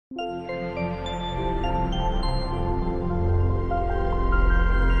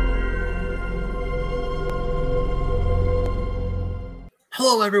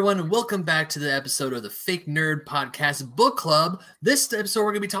Hello, everyone, and welcome back to the episode of the Fake Nerd Podcast Book Club. This episode,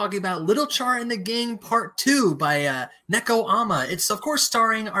 we're going to be talking about Little Char and the Gang Part 2 by Neko Ama. It's, of course,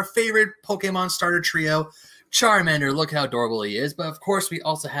 starring our favorite Pokemon starter trio, Charmander. Look how adorable he is. But, of course, we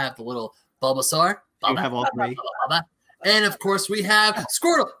also have the little Bulbasaur. You have all three. And, of course, we have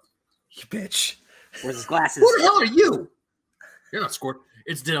Squirtle. You bitch. Where's his glasses? Who the hell are you? You're not Squirtle.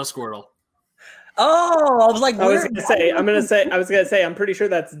 It's Ditto Squirtle. Oh, I was like, I was gonna say, I'm pretty sure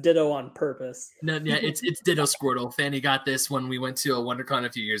that's Ditto on purpose. No, yeah, it's Ditto Squirtle. Fanny got this when we went to a WonderCon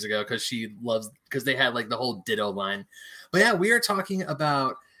a few years ago because they had like the whole Ditto line. But yeah, we are talking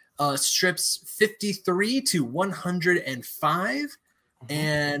about strips 53 to 105.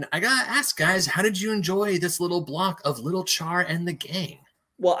 And I gotta ask, guys, how did you enjoy this little block of Little Char and the Gang?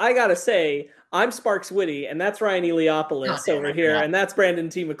 Well, I gotta say, I'm Sparks Whitty, and that's Ryan Eliopoulos over here, and that's Brandon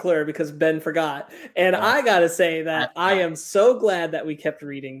T. McClure because Ben forgot. And I gotta say that I am so glad that we kept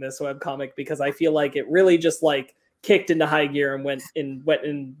reading this webcomic because I feel like it really just like kicked into high gear and went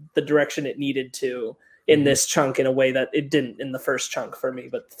in the direction it needed to in this chunk in a way that it didn't in the first chunk for me.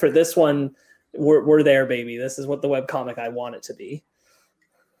 But for this one, we're there, baby. This is what the webcomic I want it to be.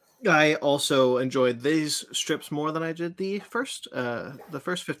 I also enjoyed these strips more than I did the first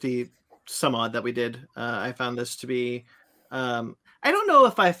 50 some odd that we did. I found this to be I don't know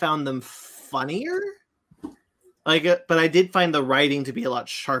if I found them funnier, but I did find the writing to be a lot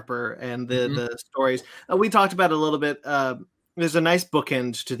sharper and the stories we talked about a little bit. There's a nice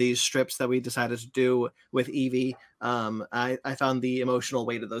bookend to these strips that we decided to do with Eevee. I found the emotional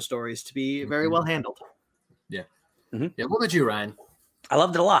weight of those stories to be very well handled. Yeah. Yeah. What about you, Ryan? I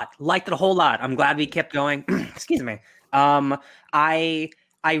loved it a lot. Liked it a whole lot. I'm glad we kept going. Excuse me.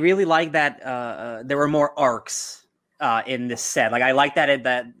 I really like that there were more arcs in this set. Like I like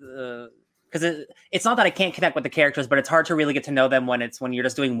that because it's not that I can't connect with the characters, but it's hard to really get to know them when you're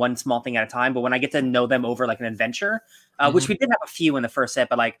just doing one small thing at a time. But when I get to know them over like an adventure, which we did have a few in the first set,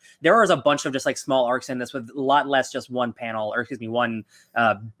 but like there was a bunch of just like small arcs in this with a lot less just one page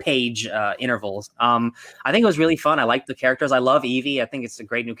intervals. I think it was really fun. I liked the characters. I love Eevee. I think it's a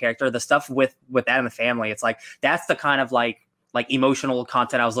great new character. The stuff with that in the family, it's like that's the kind of like emotional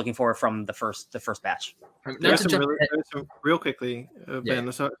content I was looking for from the first batch. Real quickly,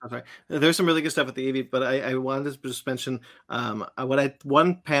 Ben. Sorry. There's some really good stuff with the Eevee, but I wanted to just mention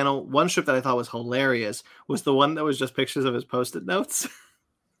one strip that I thought was hilarious was the one that was just pictures of his Post-it notes.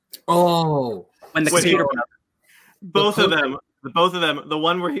 Oh, when the computer both of them. The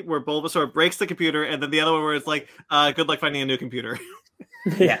one where Bulbasaur breaks the computer, and then the other one where it's like, "Good luck finding a new computer."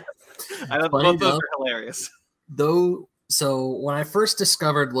 Yeah, I thought both those are hilarious. Though. So when I first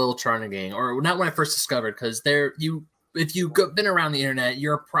discovered Little Char and the Gang, or not when I first discovered, because if you've been around the internet,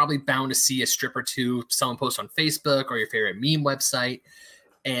 you're probably bound to see a strip or two someone post on Facebook or your favorite meme website.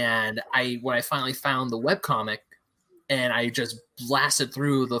 And when I finally found the webcomic and I just blasted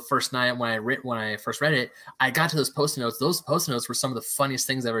through the first night when I first read it, I got to those Post-it notes. Those Post-it notes were some of the funniest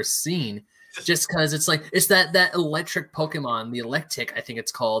things I've ever seen. Just because it's that electric Pokemon, the Electic, I think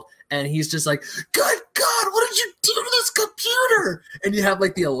it's called, and he's just like, "Good God, what did you do to this computer?" And you have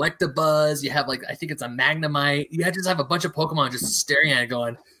like the Electabuzz, you have like I think it's a Magnemite. You just have a bunch of Pokemon just staring at it,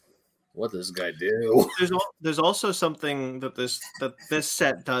 going, "What does this guy do?" There's also something that this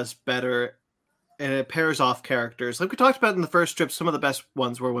set does better, and it pairs off characters. Like we talked about in the first strip, some of the best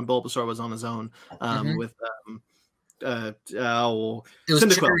ones were when Bulbasaur was on his own with. It was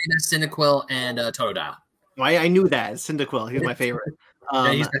Cyndaquil and Totodile. I knew that Cyndaquil. He was my favorite.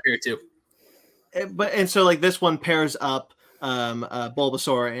 Yeah, he's my favorite too. And so like this one pairs up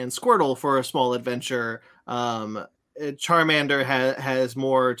Bulbasaur and Squirtle for a small adventure. Charmander has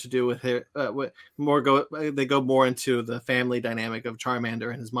more to do with it. They go more into the family dynamic of Charmander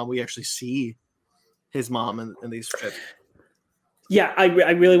and his mom. We actually see his mom in these strips. Yeah,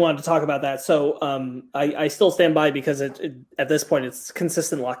 I really wanted to talk about that. So I still stand by because at this point it's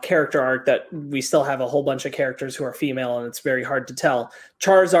consistent character arc that we still have a whole bunch of characters who are female and it's very hard to tell.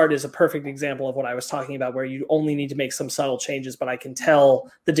 Charizard is a perfect example of what I was talking about where you only need to make some subtle changes, but I can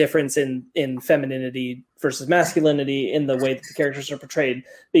tell the difference in femininity versus masculinity in the way that the characters are portrayed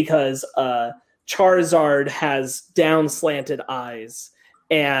because Charizard has down slanted eyes.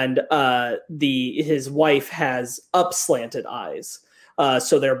 And his wife has up slanted eyes.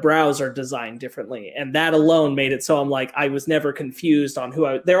 So their brows are designed differently. And that alone made it so I'm like, I was never confused on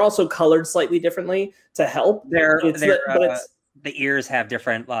they're also colored slightly differently to help. The ears have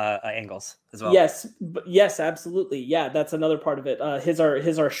different angles as well. Yes, absolutely. Yeah, that's another part of it. His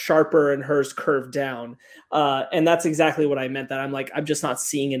are sharper and hers curved down. And that's exactly what I meant that I'm like, I'm just not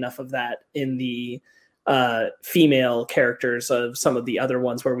seeing enough of that in the female characters of some of the other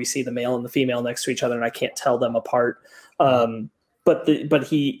ones where we see the male and the female next to each other, and I can't tell them apart. But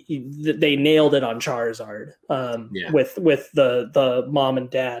they nailed it on Charizard with the mom and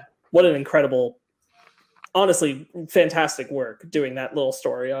dad. What an incredible, honestly, fantastic work doing that little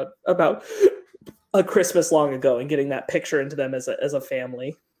story about a Christmas long ago and getting that picture into them as a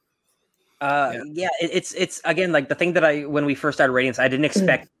family. It's again, like the thing that when we first started Radiance, I didn't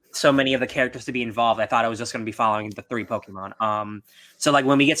expect so many of the characters to be involved. I thought I was just going to be following the 3 Pokemon. So like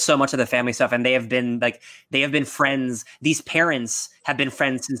when we get so much of the family stuff, and they have been friends. These parents have been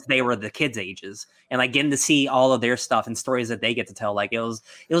friends since they were the kids' ages, and like getting to see all of their stuff and stories that they get to tell. Like it was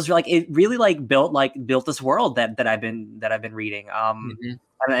like it really like built this world that I've been reading.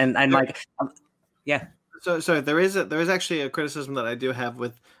 So there is actually a criticism that I do have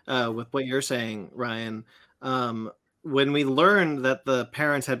with what you're saying, Ryan. When we learn that the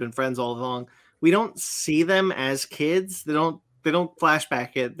parents had been friends all along, we don't see them as kids. They don't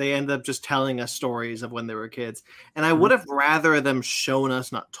flashback it. They end up just telling us stories of when they were kids. And I would have rather them shown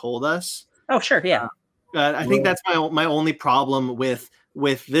us, not told us. Oh, sure, yeah. I think that's my only problem with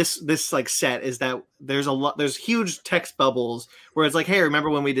this like set is that there's huge text bubbles where it's like, hey, remember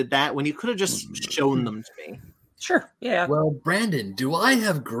when we did that? When you could have just shown them to me. Sure, yeah. Well, Brandon, do I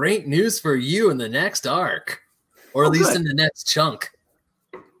have great news for you in the next arc? Or at least in the next chunk.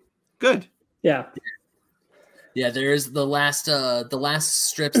 Good. Yeah. Yeah, there is the last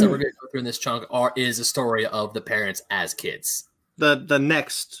strips that we're going to go through in this chunk is a story of the parents as kids. The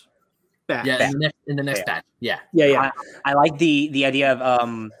next batch. Yeah, in the next batch. Yeah. I like the idea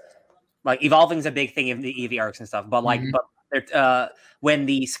of like evolving is a big thing in the EV arcs and stuff, but like when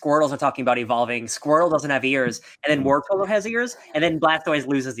the Squirtles are talking about evolving, Squirtle doesn't have ears, and then Wartortle has ears, and then Blastoise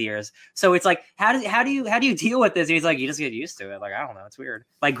loses ears. So it's like, how do you deal with this? And he's like, you just get used to it. Like, I don't know, it's weird.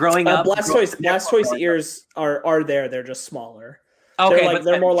 Like growing up, Blastoise ears are there. They're just smaller. Okay,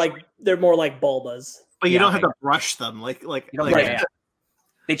 they're more like Bulbas. But you don't have to brush them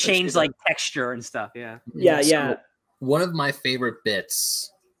they change like texture and stuff. Yeah. So one of my favorite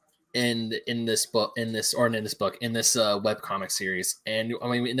bits in this webcomic series, and I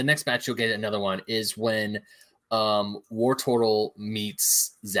mean in the next batch you'll get another one, is when Wartortle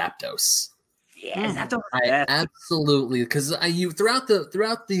meets Zapdos. Yeah, Zapdos. Absolutely, because you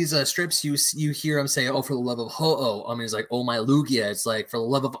throughout these strips you hear him say, "Oh, for the love of Ho-Oh." I mean, it's like, "Oh my Lugia." It's like, "For the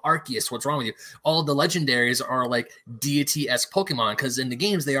love of Arceus, what's wrong with you?" All the legendaries are like deity-esque Pokemon, because in the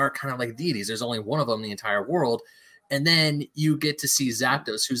games they are kind of like deities. There's only one of them in the entire world. And then you get to see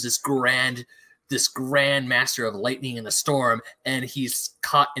Zapdos, who's this grand master of lightning and the storm, and he's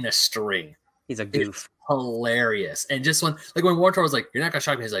caught in a string. He's a goof. It's hilarious. And just when Wartortle was like, "You're not gonna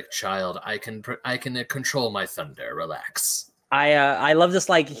shock me," he's like, "Child, I can control my thunder. Relax." I love this.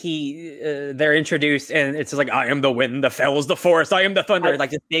 Like they're introduced, and it's just like, "I am the wind, the fells, the forest. I am the thunder."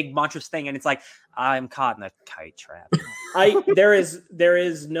 Like this big monstrous thing, and it's like, I'm caught in a kite trap. There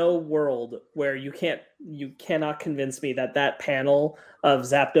is no world where you cannot convince me that panel of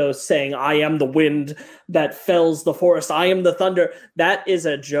Zapdos saying, "I am the wind that fells the forest. I am the thunder." That is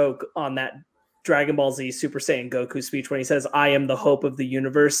a joke on that Dragon Ball Z Super Saiyan Goku speech when he says, "I am the hope of the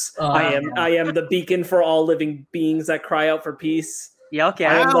universe. I am the beacon for all living beings that cry out for peace." Yeah, okay.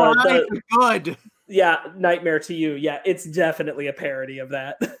 Good. Yeah, nightmare to you. Yeah, it's definitely a parody of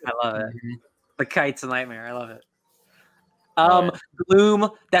that. I love it. The kite's a nightmare. I love it. Gloom,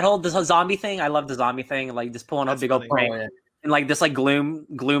 this whole zombie thing. I love the zombie thing. Like just pulling a big old prank. And like this, like Gloom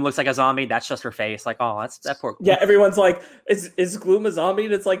looks like a zombie. That's just her face. Like, oh, that's that poor Gloom. Yeah, everyone's like, is Gloom a zombie?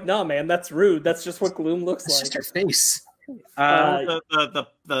 And it's like, no, man, that's rude. That's just what Gloom looks like. It's just her face.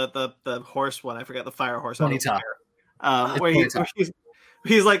 The horse one, I forgot, the fire horse. Ponyta. Where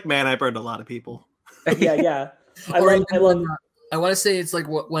he's like, "Man, I burned a lot of people." Yeah. I want to say it's like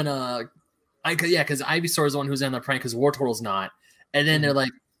when because Ivysaur is the one who's on the prank because Wartortle's not, and then they're like,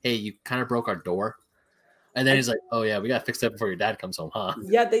 "Hey, you kind of broke our door." And then he's like, "Oh yeah, we gotta fix that before your dad comes home, huh?"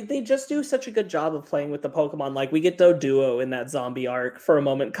 Yeah, they just do such a good job of playing with the Pokemon. Like we get Doduo in that zombie arc for a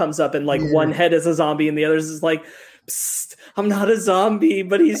moment, comes up and like one head is a zombie and the others is like, "Psst, I'm not a zombie,"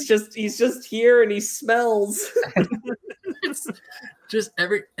 but he's just here and he smells. It's just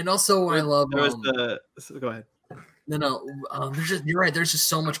and also I love. Go ahead. No. You're right. There's just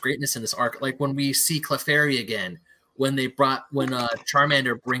so much greatness in this arc. Like when we see Clefairy again. When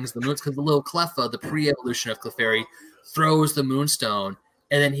Charmander brings the moons, because the little Cleffa, the pre-evolution of Clefairy, throws the Moonstone,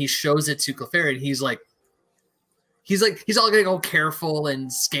 and then he shows it to Clefairy, and he's all gonna go careful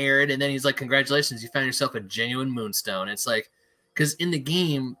and scared, and then he's like, "Congratulations, you found yourself a genuine Moonstone." It's like, because in the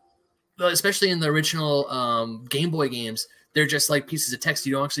game, especially in the original Game Boy games, they're just like pieces of text.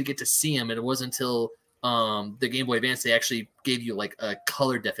 You don't actually get to see them, and it wasn't until the Game Boy Advance, they actually gave you like a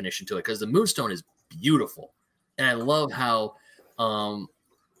color definition to it because the Moonstone is beautiful, and I love how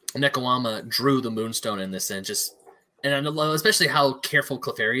Nekawama drew the Moonstone in this, and I love especially how careful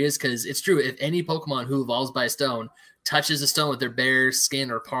Clefairy is, because it's true, if any Pokemon who evolves by a stone touches a stone with their bare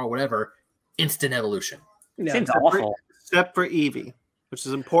skin or paw or whatever, instant evolution. Yeah, seems awful. Except for Eevee, which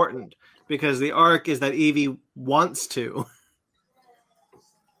is important because the arc is that Eevee wants to.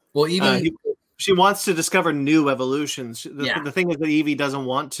 Well, Eevee. She wants to discover new evolutions. The thing is that Eevee doesn't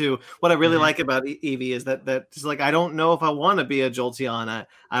want to. What I really like about Eevee is that it's like, I don't know if I want to be a Jolteon.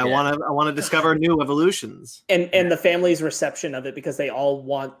 I want to discover new evolutions. And the family's reception of it, because they all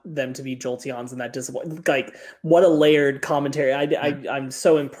want them to be Jolteons, and that disappoint. Like, what a layered commentary. I'm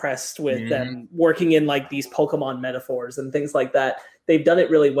so impressed with them working in like these Pokemon metaphors and things like that. They've done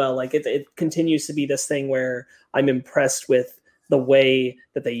it really well. Like it continues to be this thing where I'm impressed with the way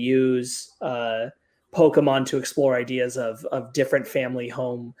that they use Pokemon to explore ideas of different family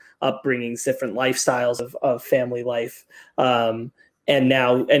home upbringings, different lifestyles of family life, and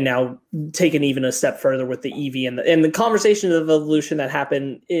now taken even a step further with the Eevee and the conversation of evolution that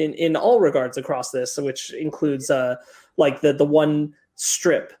happened in all regards across this, which includes like the one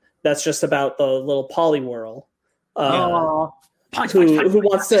strip that's just about the little Poliwhirl. Who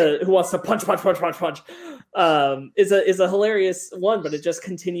wants to punch is a hilarious one, but it just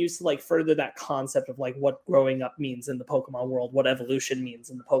continues to like further that concept of like what growing up means in the Pokemon world, what evolution means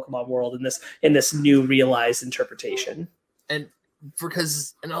in the Pokemon world, in this new realized interpretation. And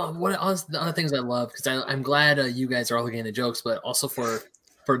because one of the other things I love, because I'm glad you guys are all getting the jokes, but also for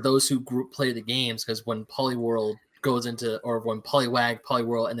those who play the games, because when Poliwhirl goes into, or when Poliwag,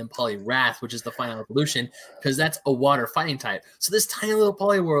 Poliwhirl, and then Poliwrath, which is the final evolution, because that's a water fighting type. So this tiny little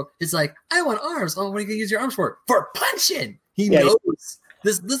Poliwhirl is like, I want arms. Oh, what are you gonna use your arms for? For punching. He knows.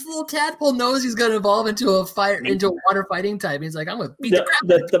 This little tadpole knows he's gonna evolve into a water fighting type. He's like, I'm gonna beat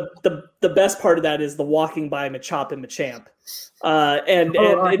the best part of that is the walking by Machop and Machamp, and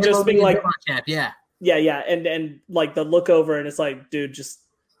it just being like, Machamp, yeah, and like the look over, and it's like, dude, just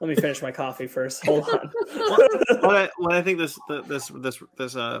let me finish my coffee first. Hold on. What I think this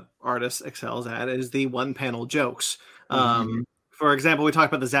artist excels at is the one panel jokes. For example, we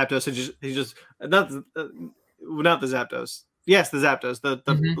talked about the Zapdos. He just not the Zapdos. Yes, the Zapdos, the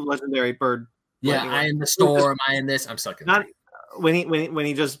legendary bird. Yeah, I am the storm. I am this. I'm sucking. Not when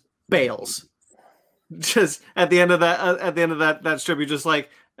he just bails. Just at the end of that strip, you're just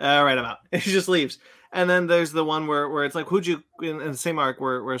like, all right, I'm out. And he just leaves. And then there's the one where it's like, who'd you in the same arc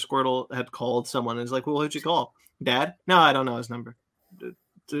where Squirtle had called someone, and he's like, well, who'd you call? Dad? No, I don't know his number.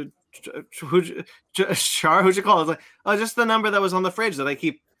 Who'd you call? It's like, oh, just the number that was on the fridge that I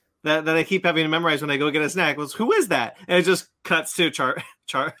keep having to memorize when I go get a snack. Was, who is that? And it just cuts to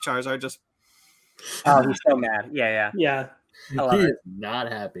Charizard just. Oh, he's so mad. Yeah. He is not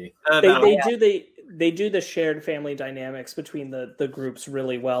happy. They do the shared family dynamics between the groups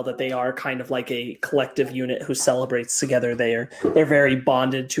really well, that they are kind of like a collective unit who celebrates together. They're very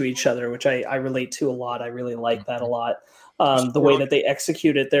bonded to each other, which I relate to a lot. I really like that a lot. The way that they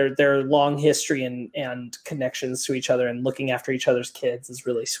execute it, their long history and connections to each other and looking after each other's kids is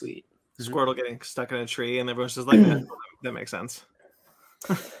really sweet. Squirtle getting stuck in a tree and everyone's just like, that makes sense.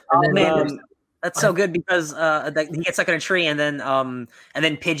 That's so good because he gets stuck in a tree, and then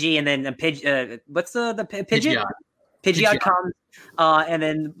Pidgey, and then what's the Pidgeot? Pidgeot comes, and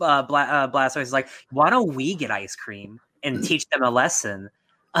then Blastoise is like, why don't we get ice cream and teach them a lesson?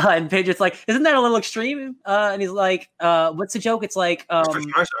 And Pidgeot's like, isn't that a little extreme? And he's like, what's the joke? It's like,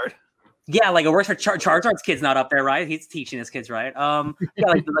 Charizard. Yeah, like it works for Charizard's kid's not up there, right? He's teaching his kids, right? Yeah,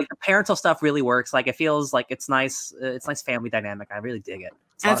 like the parental stuff really works. Like it feels like it's nice. It's nice family dynamic. I really dig it.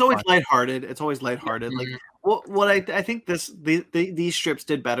 It's always lighthearted. It's always lighthearted. Like what I think these strips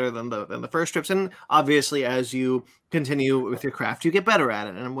did better than the first strips, and obviously as you continue with your craft, you get better at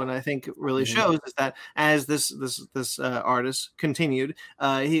it. And what I think really shows is that as this artist continued,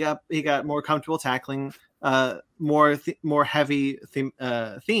 he got more comfortable tackling more heavy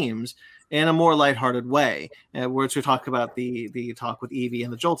themes in a more lighthearted way. Where to talk about the talk with Eevee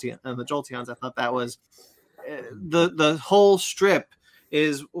and the Jolteons, I thought that was the whole strip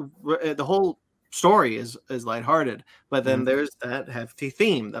is the whole story is lighthearted, but then there's that hefty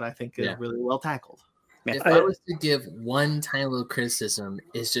theme that I think is really well tackled. If I was to give one tiny little criticism,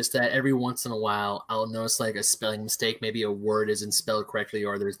 it's just that every once in a while I'll notice like a spelling mistake, maybe a word isn't spelled correctly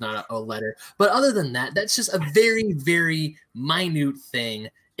or there's not a letter. But other than that, that's just a very, very minute thing.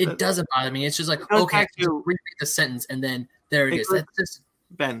 It doesn't bother me. It's just like, okay, repeat the sentence and then there it is. That's just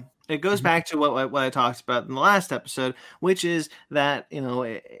Ben. It goes back to what I talked about in the last episode, which is that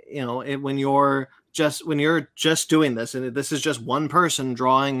when you're just doing this, and this is just one person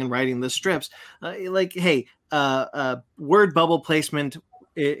drawing and writing the strips, like, hey, word bubble placement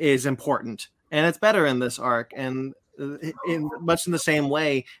is important, and it's better in this arc, and in much in the same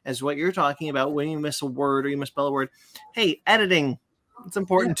way as what you're talking about, when you miss a word or you misspell a word, hey, editing, it's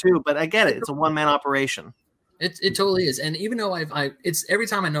important too. But I get it; it's a one-man operation. It totally is. And even though it's every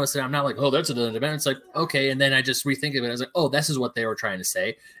time I notice it, I'm not like, oh, that's another event. It's like, okay. And then I just rethink of it. I was like, oh, this is what they were trying to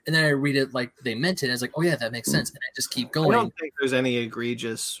say. And then I read it like they meant it. I was like, oh yeah, that makes sense. And I just keep going. I don't think there's any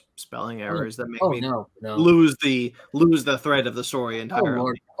egregious spelling errors that make me no. lose the thread of the story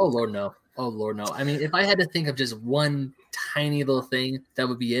entirely. Oh Lord, no. Oh Lord, no. I mean, if I had to think of just one tiny little thing, that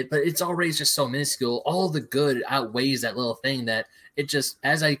would be it. But it's already just so minuscule. All the good outweighs that little thing that it just,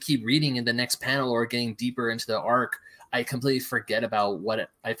 as I keep reading in the next panel or getting deeper into the arc, I completely forget about it.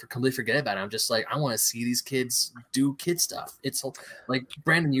 I'm just like, I want to see these kids do kid stuff. It's like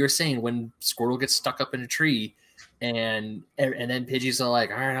Brandon, you were saying, when Squirtle gets stuck up in a tree, and then Pidgey's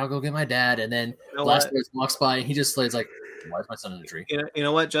like, all right, I'll go get my dad, and then Blastoise walks by and he just lays like, why is my son in the tree? You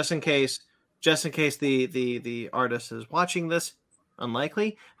know what? Just in case the artist is watching this,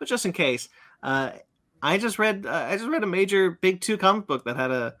 unlikely, but just in case, I just read a major Big 2 comic book that had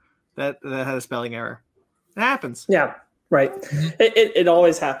a spelling error. It happens. Yeah, right. It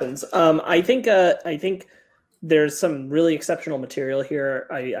always happens. I think there's some really exceptional material here.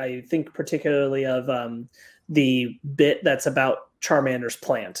 I think particularly of the bit that's about Charmander's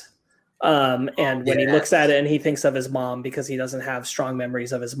plant. And when he looks at it and he thinks of his mom because he doesn't have strong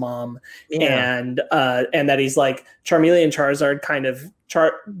memories of his mom, and that he's like, Charmeleon and Charizard kind of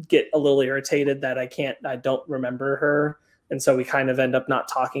get a little irritated that I don't remember her, and so we kind of end up not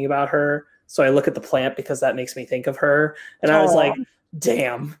talking about her. So I look at the plant because that makes me think of her, and I was like,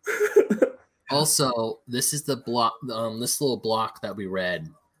 damn. Also, this is the block. This little block that we read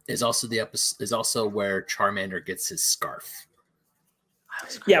is also where Charmander gets his scarf.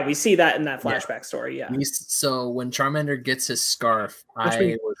 Yeah, we see that in that flashback story. Yeah. So when Charmander gets his scarf,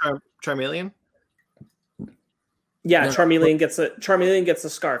 Charmeleon. Yeah, no, Charmeleon gets a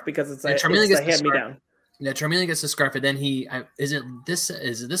scarf because it's a hand me down. Yeah, Charmeleon gets a scarf, and then is it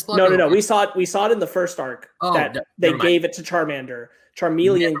this block? No. We saw it in the first arc they gave it to Charmander.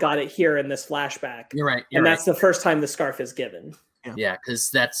 Charmeleon got it here in this flashback. You're right. That's the first time the scarf is given. Yeah,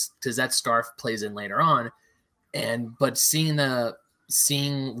 because that scarf plays in later on, but seeing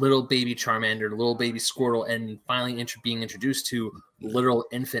little baby Charmander, little baby Squirtle, and finally being introduced to little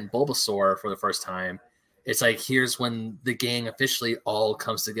infant Bulbasaur for the first time, it's like, here's when the gang officially all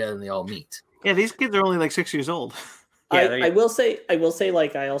comes together and they all meet. Yeah, these kids are only like 6 years old. I will say,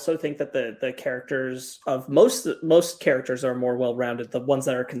 like, I also think that the characters of most characters are more well-rounded, the ones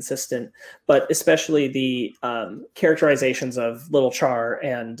that are consistent, but especially the characterizations of Little Char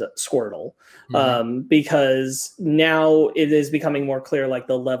and Squirtle, because now it is becoming more clear, like,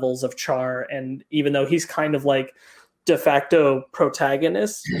 the levels of Char, and even though he's kind of like de facto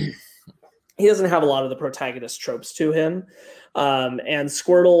protagonist, he doesn't have a lot of the protagonist tropes to him. And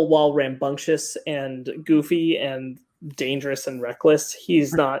Squirtle, while rambunctious and goofy and dangerous and reckless,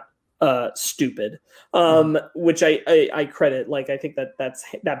 he's not stupid, which I credit. Like, I think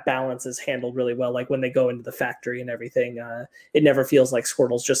that balance is handled really well. Like, when they go into the factory and everything, it never feels like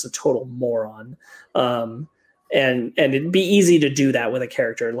Squirtle's just a total moron. And it'd be easy to do that with a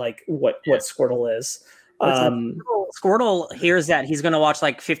character like what Squirtle is. Squirtle hears that he's going to watch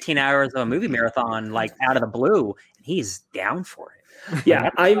like 15 hours of a movie marathon, like, out of the blue, and he's down for it. Yeah,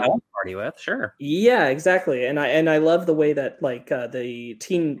 I'm party with, sure. Yeah, exactly. And I love the way that, like, the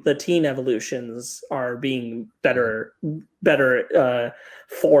teen evolutions are being better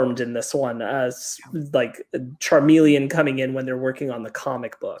formed in this one, like Charmeleon coming in when they're working on the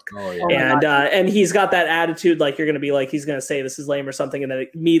comic book. And he's got that attitude, like, you're gonna be like, he's gonna say this is lame or something, and then it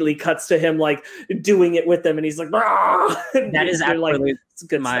immediately cuts to him like doing it with them, and he's like, that is absolutely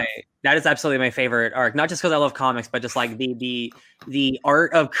that is absolutely my favorite arc, not just because I love comics, but just like the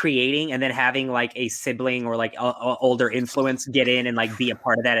art of creating and then having like a sibling or like a older influence get in and like be a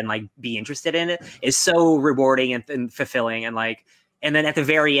part of that and like be interested in it is so rewarding and fulfilling. And like, and then at the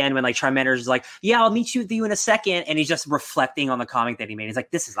very end, when like Charmander's like, yeah, I'll meet you in a second, and he's just reflecting on the comic that he made. He's like,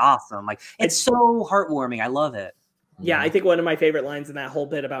 this is awesome. Like, it's so heartwarming. I love it. Yeah, I think one of my favorite lines in that whole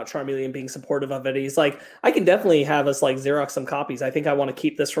bit about Charmeleon being supportive of it, he's like, I can definitely have us like Xerox some copies. I think I want to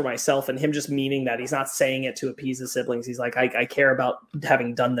keep this for myself. And him just meaning that he's not saying it to appease his siblings. He's like, I care about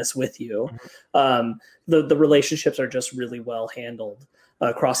having done this with you. The relationships are just really well handled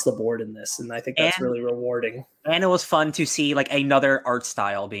across the board in this. And I think that's really rewarding. And it was fun to see like another art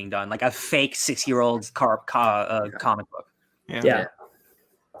style being done, like a fake 6-year-old comic book. Yeah.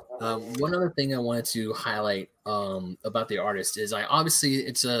 One other thing I wanted to highlight about the artist is obviously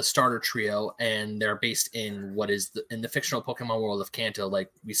it's a starter trio, and they're based in in the fictional Pokemon world of Kanto.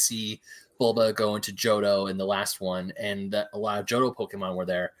 Like we see Bulba go into Johto in the last one, and a lot of Johto Pokemon were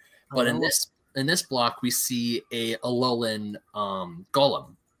there. But in this block, we see a Alolan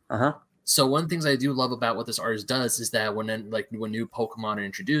Golem. So one of the things I do love about what this artist does is that when new Pokemon are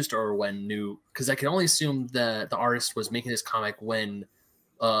introduced, or because I can only assume that the artist was making this comic when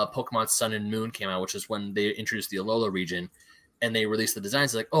Pokemon Sun and Moon came out, which is when they introduced the Alola region, and they released the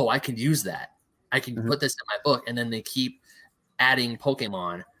designs. Like, oh, I can use that. I can put this in my book, and then they keep adding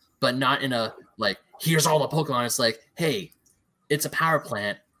Pokemon, but not in a like, here's all the Pokemon. It's like, hey, it's a power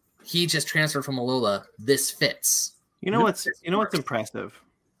plant. He just transferred from Alola. This fits. You know what's impressive?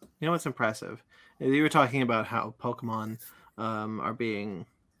 You know what's impressive? You were talking about how Pokemon are being,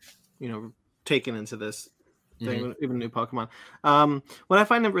 taken into this thing, even new Pokemon. What I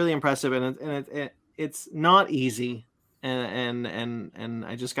find it really impressive, and it's not easy, and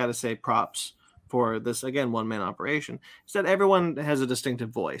I just got to say props for this, again, one-man operation, is that everyone has a distinctive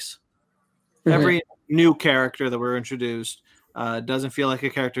voice. Every new character that we're introduced doesn't feel like a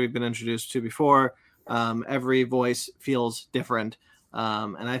character we've been introduced to before. Every voice feels different.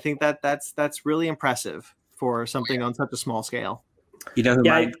 And I think that's really impressive for something on such a small scale. You know who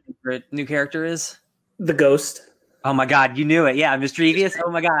my favorite new character is? The Ghost. Oh my god, you knew it. Yeah, Mischievous.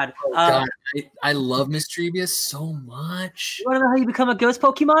 Oh my god. I love Mischievous so much. You want to know how you become a ghost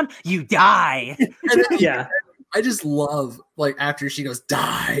Pokemon? You die. Yeah. I just love, like, after she goes,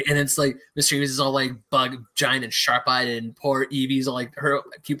 die, and it's like Mischievous is all like bug, giant, and sharp-eyed, and poor Eevee's all like, her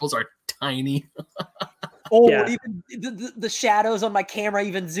pupils are tiny. Oh, yeah. Even the shadows on my camera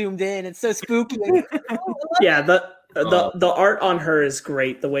even zoomed in. It's so spooky. Yeah, the art on her is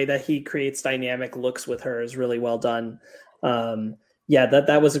great. The way that he creates dynamic looks with her is really well done. Yeah,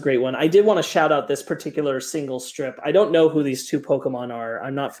 that was a great one. I did want to shout out this particular single strip. I don't know who these two Pokemon are.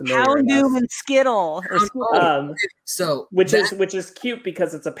 I'm not familiar. Houndoom and Skittle. Which is cute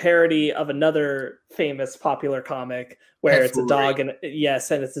because it's a parody of another famous popular comic where it's a dog and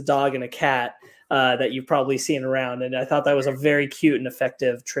it's a dog and a cat that you've probably seen around. And I thought that was a very cute and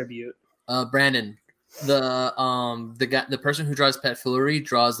effective tribute. Brandon, the person who draws Pet Foolery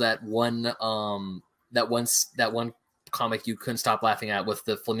draws that one comic you couldn't stop laughing at with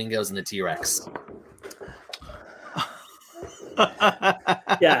the flamingos and the T-Rex.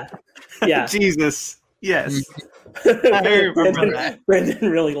 Yeah. Jesus. Yes. I remember that.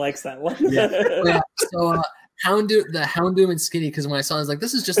 Brandon really likes that one. Yeah. So Houndoom and Skinny, because when I saw it, I was like,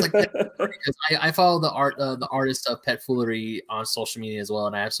 this is just like Pet Foolery, because I follow the artist of Pet Foolery on social media as well,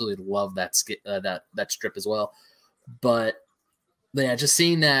 and I absolutely love that strip as well. But yeah, just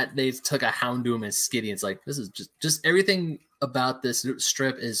seeing that they took a Houndoom and Skitty, it's like, this is just everything about this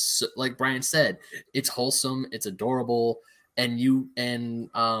strip is, like Brian said, it's wholesome, it's adorable, and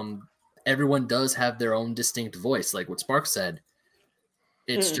everyone does have their own distinct voice, like what Spark said.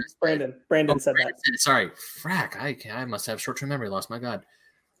 It's just Brandon said that. Sorry, frack. I must have short-term memory loss. My God.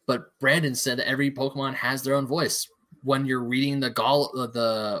 But Brandon said that every Pokemon has their own voice. When you're reading the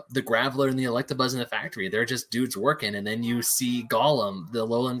Graveler and the Electabuzz in the factory, they're just dudes working, and then you see Golem, the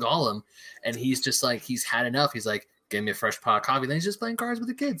Alolan Golem, and he's just like, he's had enough. He's like, give me a fresh pot of coffee. Then he's just playing cards with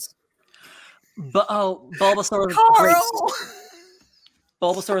the kids. But Bulbasaur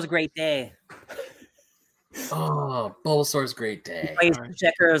was a great day. Oh, Bulbasaur's great day. He plays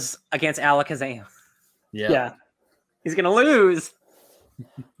checkers against Alakazam. Yeah. He's gonna lose.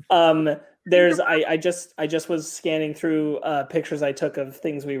 I just was scanning through pictures I took of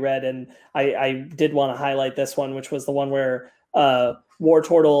things we read, and I did want to highlight this one, which was the one where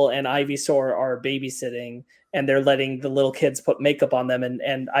Wartortle and Ivysaur are babysitting, and they're letting the little kids put makeup on them,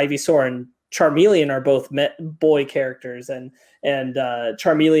 and Ivysaur and Charmeleon are both boy characters, and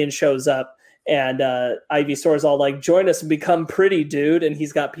Charmeleon shows up. And Ivysaur's all like, join us and become pretty, dude. And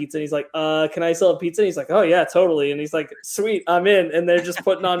he's got pizza. And he's like, can I still have pizza? And he's like, oh, yeah, totally. And he's like, sweet, I'm in. And they're just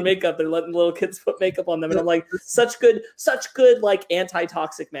putting on makeup. They're letting little kids put makeup on them. And I'm like, such good, like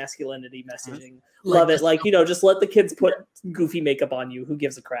anti-toxic masculinity messaging. Love it. Like, just let the kids put goofy makeup on you. Who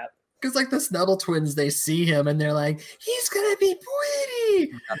gives a crap? Because like the Snubble twins, they see him and they're like, he's going to be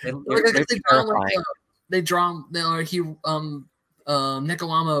pretty.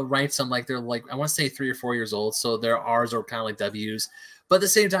 Nicolama writes them like they're like, I want to say 3 or 4 years old, so their R's are kind of like W's, but at the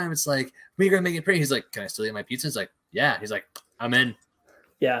same time it's like, we're gonna make it pretty. He's like, can I still eat my pizza? He's like, yeah. He's like, I'm in.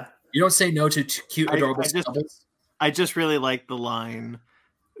 Yeah, you don't say no to cute adorable Snubbles. I just really like the line,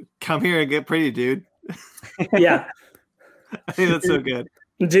 come here and get pretty, dude. Yeah. I think that's so good.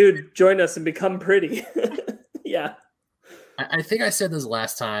 Dude, join us and become pretty. Yeah. I think I said this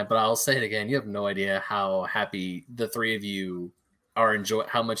last time, but I'll say it again. You have no idea how happy the three of you are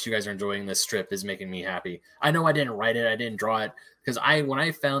how much you guys are enjoying this strip is making me happy. I know I didn't write it, I didn't draw it, because when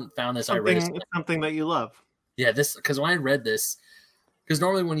I found this, I read it. It's something that you love. Yeah, because when I read this, because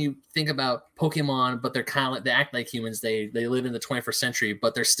normally when you think about Pokemon, but they're kind of like, they act like humans, they live in the 21st century,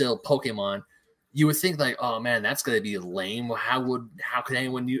 but they're still Pokemon. You would think like, oh man, that's gonna be lame. How could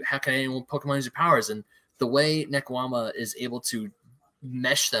anyone Pokemon use their powers? And the way Nekawama is able to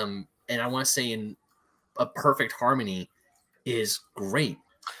mesh them, and I want to say in a perfect harmony, is great.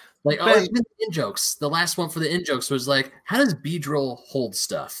 Like, even the in-jokes. The last one for the in-jokes was like, how does Beedrill hold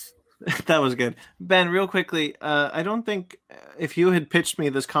stuff? That was good. Ben, real quickly, I don't think if you had pitched me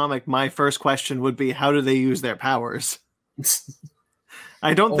this comic, my first question would be, how do they use their powers?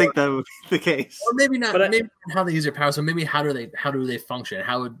 I don't think that would be the case. Or maybe not. Maybe not how they use their powers, but maybe how do they function?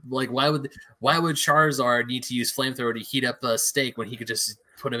 Why would Charizard need to use flamethrower to heat up a steak when he could just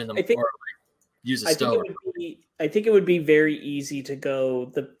put him in the use a stove? I think it would be very easy to go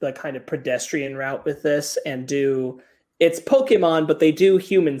the kind of pedestrian route with this and do it's Pokemon, but they do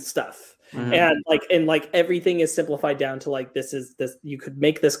human stuff. Mm-hmm. And everything is simplified down to like this you could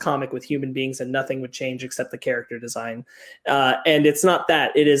make this comic with human beings and nothing would change except the character design. And it's not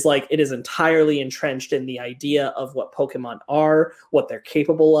that. It is entirely entrenched in the idea of what Pokemon are, what they're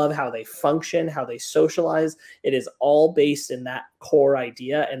capable of, how they function, how they socialize. It is all based in that core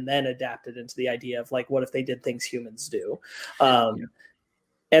idea and then adapted into the idea of like, what if they did things humans do?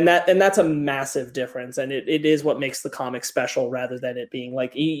 And that's a massive difference, and it is what makes the comic special, rather than it being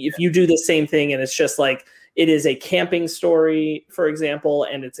like if you do the same thing and it's just like it is a camping story, for example,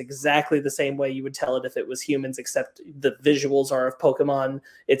 and it's exactly the same way you would tell it if it was humans, except the visuals are of Pokemon.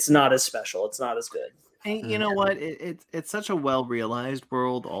 It's not as special. It's not as good. And you know what? It's such a well realized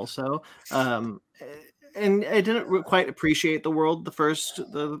world, also. And I didn't quite appreciate the world the first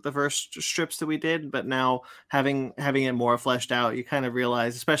strips that we did, but now having it more fleshed out, you kind of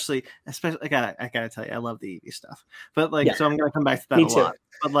realize, especially I gotta tell you, I love the Eevee stuff. But so I'm gonna come back to that lot.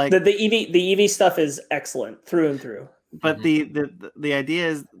 But like the Eevee stuff is excellent through and through. But the idea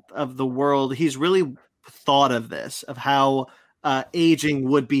is of the world, he's really thought of this, of how aging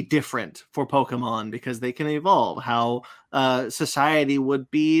would be different for Pokemon because they can evolve, how society would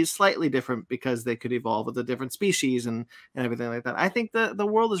be slightly different because they could evolve with a different species and everything like that. I think the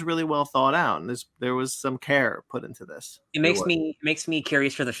world is really well thought out, and there was some care put into this. It makes me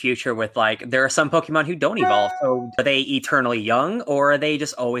curious for the future with like, there are some Pokemon who don't evolve. So are they eternally young or are they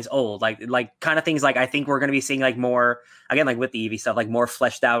just always old? Like kind of things like I think we're going to be seeing like more, again, like with the Eevee stuff, like more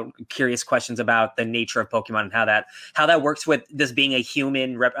fleshed out, curious questions about the nature of Pokemon and how that works with this being a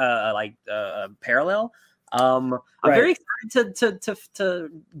human parallel. I'm very excited to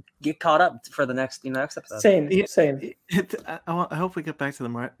get caught up for the next episode. Same. I hope we get back to the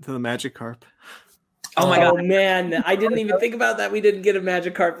Magikarp. Oh my god, man! I didn't even think about that. We didn't get a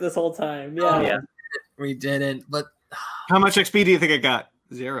Magikarp this whole time. Yeah, we didn't. But how much XP do you think I got?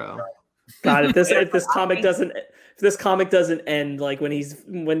 0. God, if this comic doesn't end like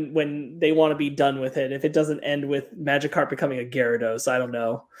when they want to be done with it, if it doesn't end with Magikarp becoming a Gyarados, I don't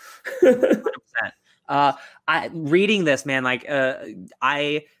know. 100%. Reading this, man, like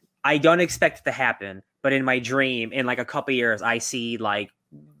I don't expect it to happen, but in my dream, in like a couple years, I see like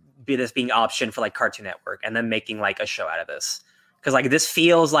this being optioned for like Cartoon Network and then making like a show out of this. Because like this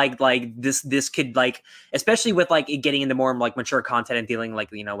feels like this could like, especially with like getting into more like mature content and dealing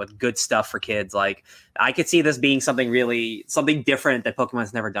like with good stuff for kids. Like I could see this being something different that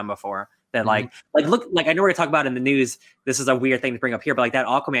Pokemon's never done before. That look like I know we're gonna talk about in the news. This is a weird thing to bring up here, but like that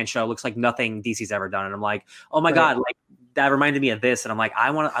Aquaman show looks like nothing DC's ever done, and I'm like, oh my god, like that reminded me of this, and I'm like, I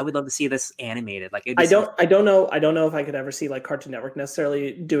would love to see this animated. Like I don't know if I could ever see like Cartoon Network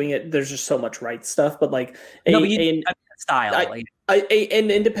necessarily doing it. There's just so much rights stuff, but like style.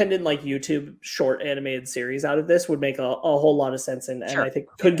 An independent like YouTube short animated series out of this would make a whole lot of sense, and I think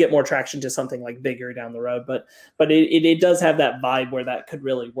could get more traction to something like bigger down the road. But it does have that vibe where that could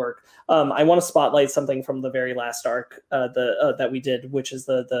really work. I want to spotlight something from the very last arc that we did, which is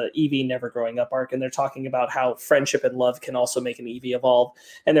the Eevee Never Growing Up arc, and they're talking about how friendship and love can also make an Eevee evolve,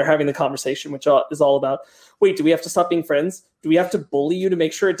 and they're having the conversation, which is all about, wait, do we have to stop being friends? Do we have to bully you to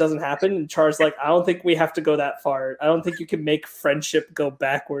make sure it doesn't happen? And Char's like, I don't think we have to go that far. I don't think you can make friendship go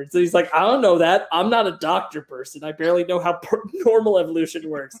backwards. And he's like, I don't know that. I'm not a doctor person. I barely know how normal evolution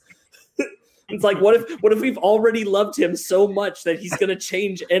works. It's like, what if we've already loved him so much that he's going to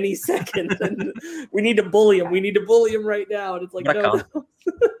change any second? And we need to bully him. We need to bully him right now. And it's like, no.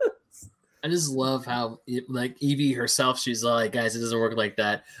 I just love how like Eevee herself, she's like, guys, it doesn't work like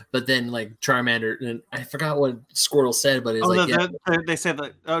that. But then like Charmander, and I forgot what Squirtle said, but it's they said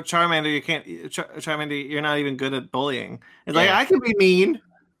like, oh, Charmander, you can't, Charmander, you're not even good at bullying. It's like I can be mean.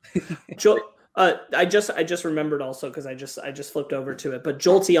 I just remembered also because I just flipped over to it. But the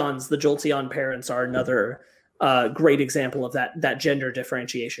Jolteon parents are another great example of that gender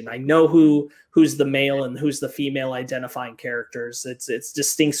differentiation. I know who's the male and who's the female identifying characters. It's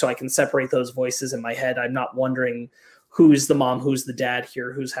distinct, so I can separate those voices in my head. I'm not wondering who's the mom, who's the dad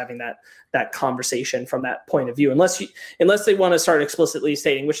here, who's having that conversation from that point of view. Unless they want to start explicitly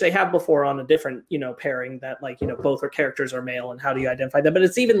stating, which they have before on a different pairing, that like both our characters are male and how do you identify them. But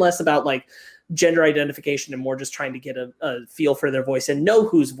it's even less about like gender identification and more just trying to get a feel for their voice and know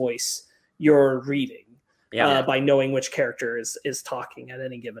whose voice you're reading. By knowing which character is talking at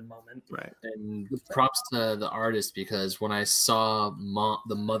any given moment. Right. And props to the artist, because when I saw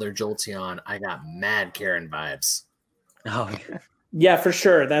the mother Jolteon, I got mad Karen vibes. Oh, yeah, for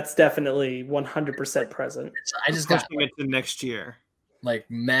sure. That's definitely 100% present. I just got it to next year. Like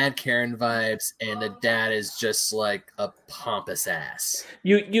mad Karen vibes, and the dad is just like a pompous ass.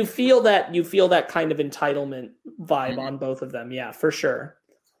 You feel that kind of entitlement vibe on both of them. Yeah, for sure.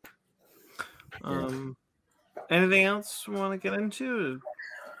 Anything else we want to get into?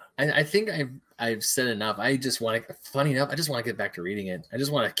 I think I've said enough. I just want to. Funny enough, I just want to get back to reading it. I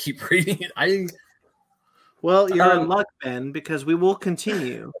just want to keep reading it. Well, you're in luck, Ben, because we will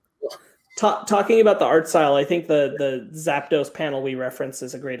continue. Talking about the art style, I think the Zapdos panel we referenced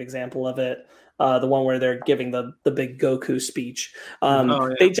is a great example of it. The one where they're giving the big Goku speech.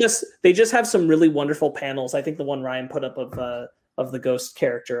 They just have some really wonderful panels. I think the one Ryan put up of the ghost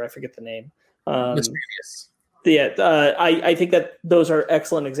character, I forget the name. I think that those are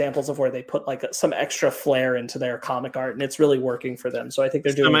excellent examples of where they put like some extra flair into their comic art, and it's really working for them. So I think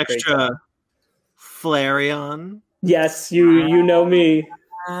they're doing some a great extra job. Flareon. Yes, you know me.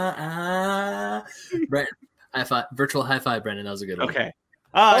 Brent, virtual high five, Brendan. That was a good one. Okay.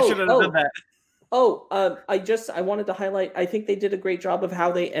 I should have done that. I wanted to highlight, I think they did a great job of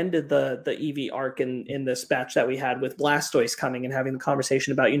how they ended the Eevee arc in this batch that we had with Blastoise coming and having the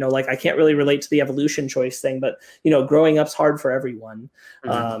conversation about, like, I can't really relate to the evolution choice thing, but, growing up's hard for everyone.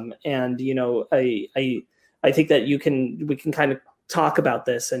 Mm-hmm. I think that we can kind of talk about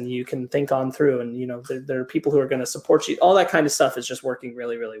this and you can think on through and, there are people who are going to support you. All that kind of stuff is just working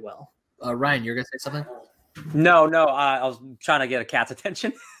really, really well. Ryan, you're going to say something? No, I was trying to get a cat's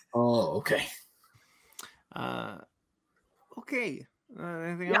attention. Oh, okay. Okay.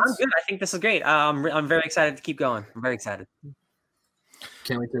 Anything else? I'm good. I think this is great. I'm very excited to keep going. I'm very excited.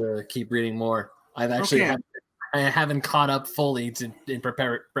 Can't wait to keep reading more. I've actually I haven't caught up fully in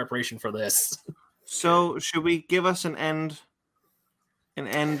preparation for this. So should we give us an end?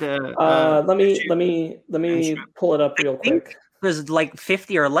 Let me pull it up real quick. There's like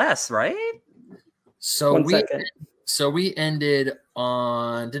 50 or less, right? So we ended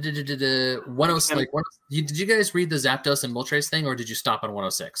on 106. Did you guys read the Zapdos and Moltres thing, or did you stop on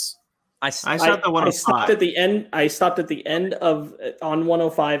 106? I stopped at 105. I stopped at the end. I stopped at the end of on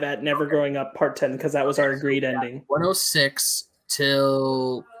 105 at Never Growing Up Part 10 because that was our agreed ending. 106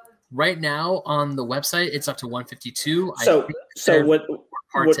 till right now on the website, it's up to 152.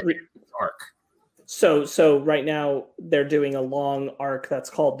 So right now they're doing a long arc that's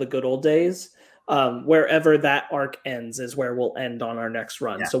called The Good Old Days. Wherever that arc ends is where we'll end on our next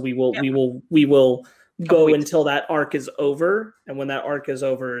run. Yeah. So we will go until that arc is over, and when that arc is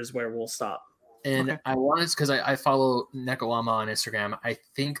over is where we'll stop. And I wanted, because I follow Nekoama on Instagram. I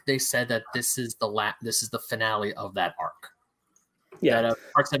think they said that this is the finale of that arc. Yeah, that,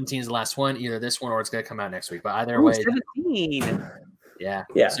 arc 17 is the last one. Either this one or it's going to come out next week. But either way, 17. Yeah.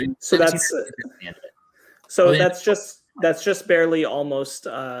 So that's the end of it. So that's just barely almost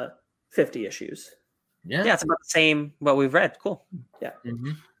 50 issues. Yeah, it's about the same what we've read. Cool. Yeah.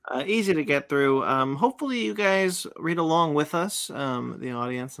 Mm-hmm. Easy to get through. Hopefully you guys read along with us, the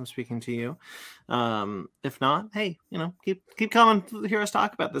audience. I'm speaking to you. If not, hey, keep coming to hear us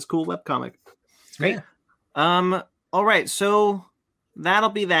talk about this cool webcomic. It's great. Yeah. All right, so that'll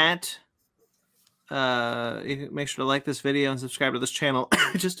be that. You can make sure to like this video and subscribe to this channel.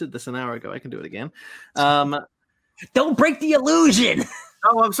 I just did this an hour ago. I can do it again. Don't break the illusion.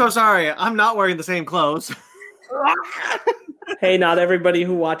 Oh, I'm so sorry. I'm not wearing the same clothes. Hey, not everybody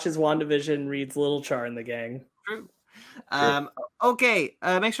who watches WandaVision reads Little Char in the gang. True. Okay,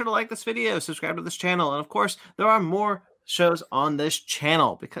 make sure to like this video, subscribe to this channel, and of course, there are more shows on this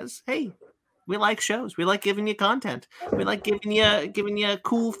channel because, hey, we like shows. We like giving you content. We like giving you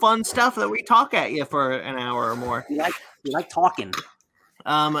cool, fun stuff that we talk at you for an hour or more. We like talking.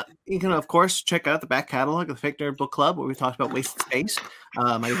 You can, of course, check out the back catalog of the Fake Nerd Book Club, where we talked about Wasted Space,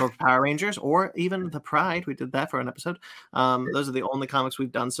 Mighty Morphin Power Rangers, or even The Pride. We did that for an episode. Those are the only comics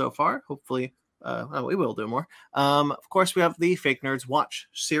we've done so far. Hopefully, we will do more. Of course, we have the Fake Nerds Watch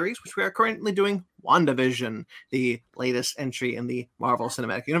series, which we are currently doing WandaVision, the latest entry in the Marvel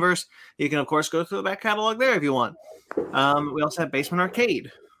Cinematic Universe. You can, of course, go through the back catalog there if you want. We also have Basement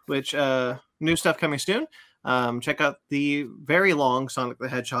Arcade, which new stuff coming soon. Check out the very long Sonic the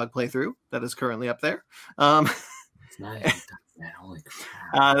Hedgehog playthrough that is currently up there. It's not even done. Holy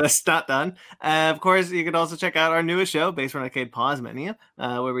crap. That's not done. Of course, you can also check out our newest show, Basement Arcade Pause Menu,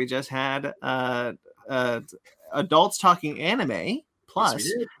 where we just had adults talking anime plus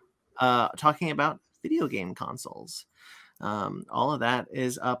talking about video game consoles. All of that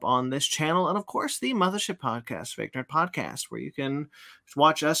is up on this channel. And of course, the Mothership Podcast, Fake Nerd Podcast, where you can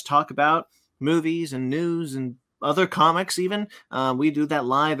watch us talk about movies and news and other comics even. We do that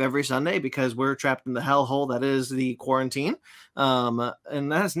live every Sunday because we're trapped in the hellhole that is the quarantine.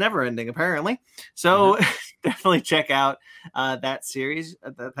 And that's never ending, apparently. So definitely check out that series.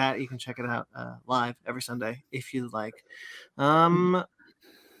 That you can check it out live every Sunday if you like.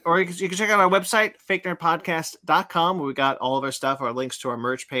 Or you can check out our website, fakenerdpodcast.com, where we got all of our stuff, our links to our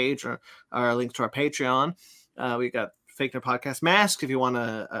merch page, or our links to our Patreon. We got Fake Nerd Podcast mask if you want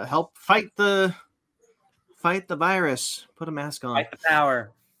to help fight the virus. Put a mask on. Fight the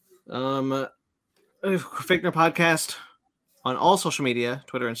power. Fake Nerd Podcast on all social media,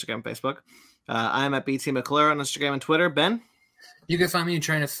 Twitter, Instagram, Facebook. I'm at BT McClure on Instagram and Twitter. Ben? You can find me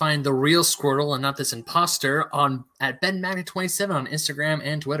trying to find the real Squirtle and not this imposter at BenMagnet27 on Instagram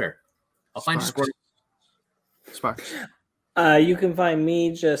and Twitter. I'll find you, Squirtle. Sparks. You can find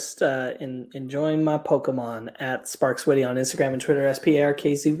me just enjoying my Pokemon at SparksWitty on Instagram and Twitter,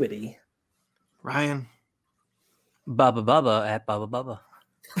 SPARKZWitty. Ryan. Bubba Bubba at Bubba Bubba.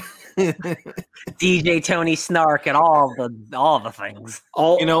 DJ Tony Snark and all the things.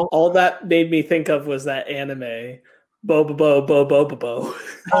 All that made me think of was that anime. Boba Bo Bo Boba Bo.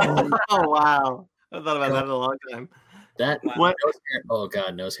 Oh wow. I thought about that in a long time. Oh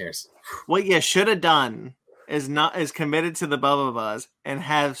god, nose hairs. What you should have done is committed to the Bubba Buzz and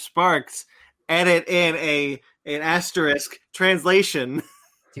have Sparks edit in an asterisk translation.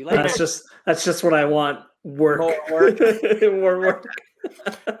 That's just what I want. Work. More work.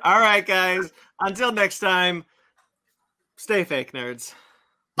 All right, guys. Until next time, stay fake nerds.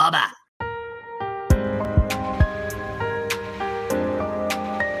 Bye-bye.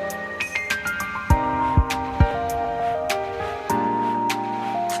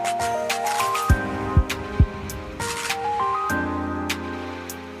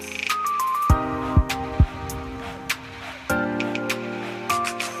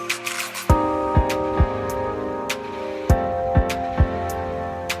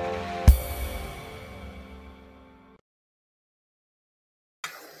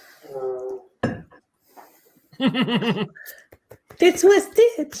 It's my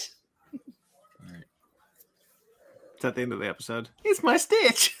Stitch. Is that the end of the episode? It's my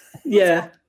Stitch. Yeah.